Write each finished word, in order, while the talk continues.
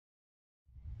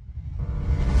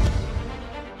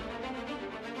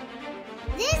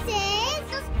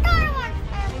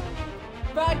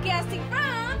Broadcasting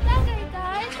from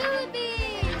Tagaytay,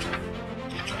 Philippines.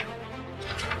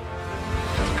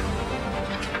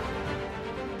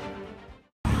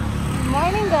 Good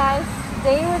morning, guys.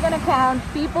 Today we're gonna count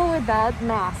people without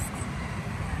masks.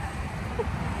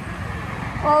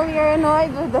 While we are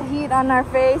annoyed with the heat on our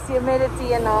face,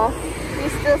 humidity and all, we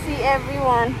still see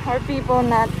everyone or people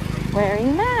not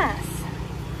wearing masks.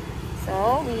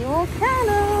 So we will count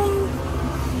them.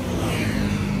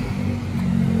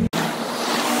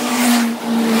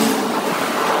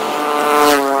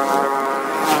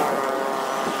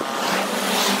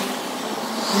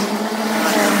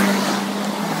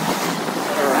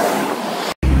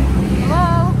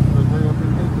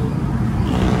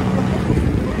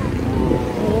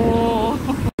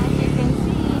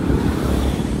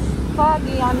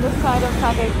 On this side of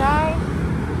Tagaytay.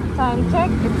 Time check,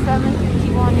 it's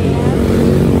 7:51 a.m.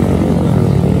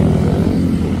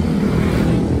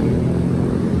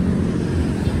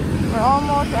 We're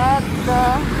almost at the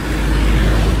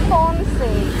Ponce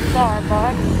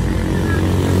Starbucks.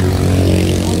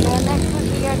 And then next would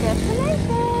be our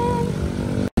destination.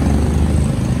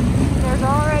 There's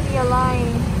already a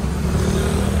line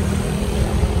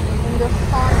in the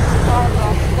Ponce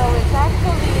Starbucks, so it's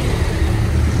actually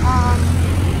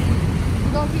you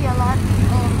don't see a lot of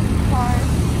cars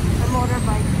or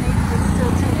motorbikes. Maybe it's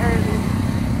still too early.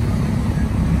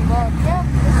 But yep,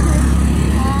 this is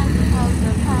one of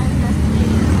the time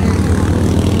destinations.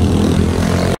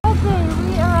 Okay,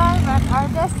 we arrive at our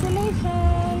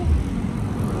destination.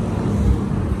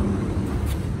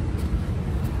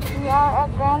 We are at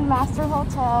Grandmaster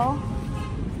Hotel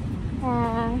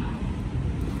and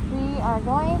we are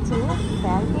going to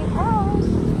Pancake House.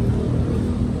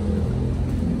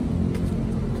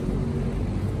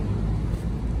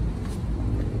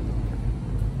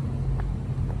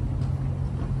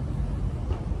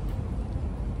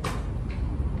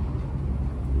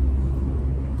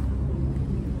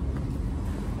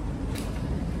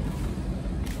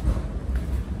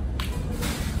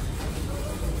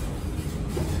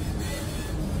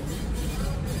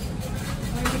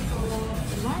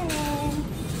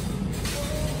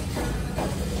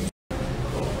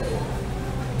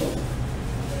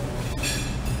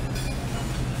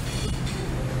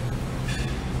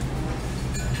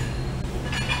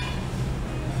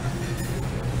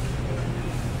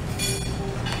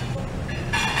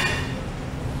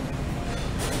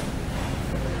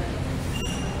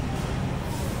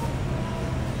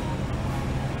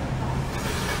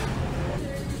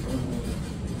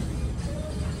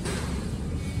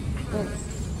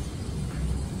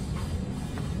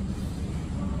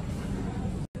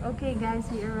 Okay guys,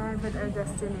 we arrived at our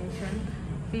destination.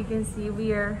 If you can see,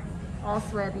 we are all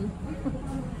sweaty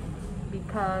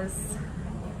because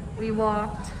we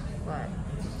walked, what,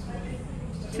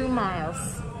 2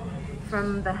 miles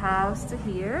from the house to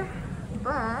here.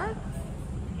 But,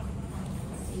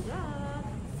 see that?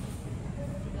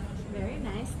 Very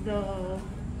nice though.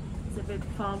 It's a bit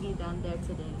foggy down there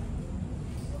today.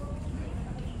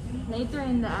 Later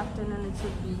in the afternoon it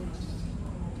should be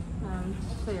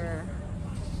clearer.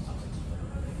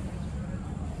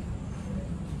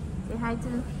 Say hi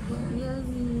to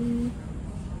Yogi.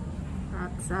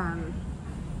 That's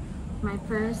my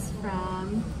purse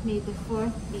from May the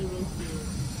 4th be with you.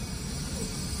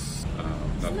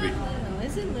 It's not little,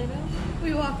 is it little?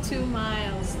 We walked 2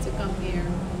 miles to come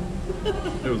here.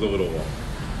 It was a little walk.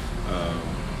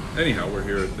 Anyhow, we're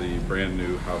here at the brand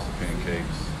new House of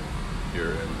Pancakes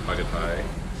here in Tagaytay.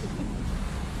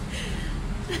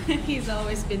 He's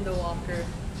always been the walker.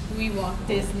 We walked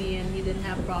Disney and he didn't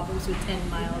have problems with 10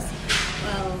 miles.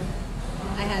 Well,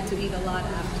 I had to eat a lot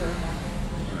after.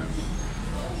 Right.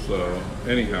 So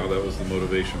anyhow, that was the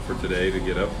motivation for today to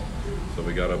get up. So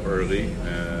we got up early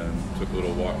and took a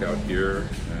little walk out here.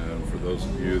 And for those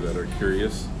of you that are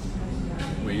curious,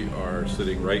 we are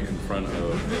sitting right in front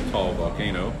of the Taal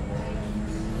Volcano.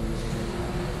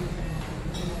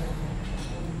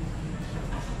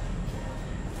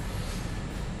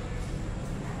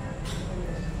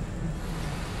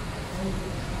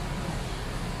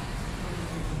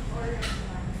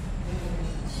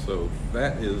 So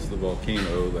that is the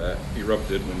volcano that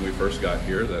erupted when we first got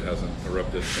here. That hasn't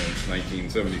erupted since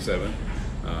 1977,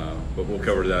 but we'll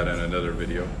cover that in another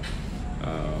video.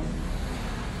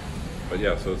 But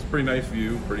yeah, so it's a pretty nice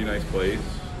view, pretty nice place.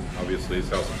 Obviously it's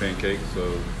House of Pancakes,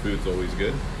 so food's always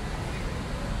good,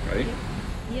 right?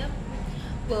 Yep.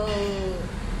 We'll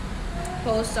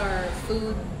post our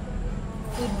food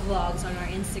vlogs on our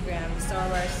Instagram,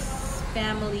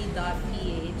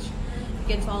 starwarsfamily.ph. You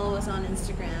can follow us on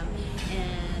Instagram,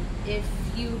 and if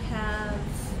you have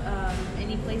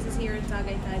any places here in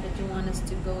Tagaytay that you want us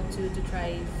to go to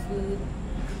try food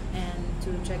and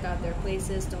to check out their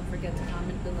places, don't forget to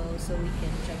comment below so we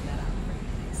can check that out for you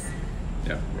guys.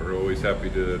 Yeah, we're always happy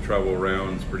to travel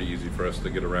around. It's pretty easy for us to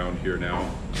get around here now.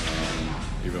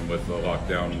 Even with the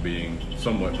lockdown being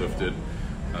somewhat lifted,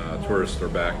 tourists are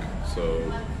back, so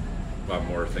a lot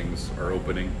more things are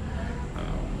opening.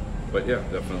 But yeah,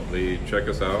 definitely check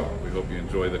us out. We hope you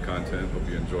enjoy the content, hope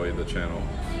you enjoy the channel.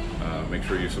 Make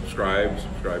sure you subscribe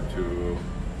to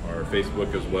our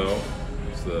Facebook as well.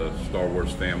 It's the Star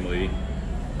Wars family.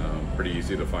 Pretty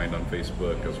easy to find on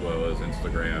Facebook as well as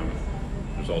Instagram.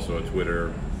 There's also a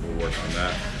Twitter. We'll work on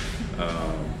that.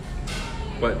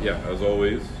 But yeah, as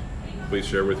always, please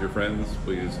share with your friends.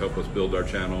 Please help us build our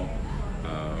channel.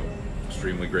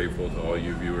 Extremely grateful to all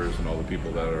you viewers and all the people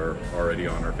that are already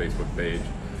on our Facebook page.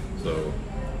 So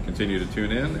continue to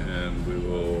tune in, and we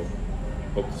will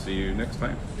hope to see you next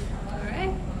time. All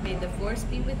right. May the force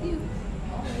be with you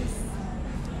always.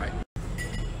 Bye.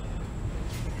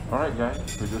 All right, guys.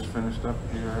 We just finished up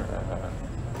here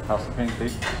at House of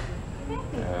Pancake.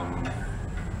 And,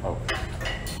 oh,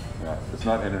 yeah, it's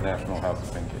not International House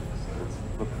of Pancakes. It's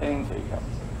the Pancake House.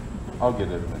 I'll get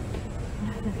it in a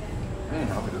minute.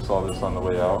 Anyhow, we just saw this on the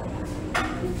way out.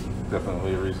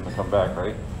 Definitely a reason to come back,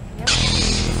 right? Yep.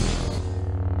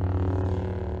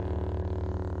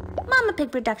 Mama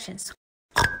Pig Productions.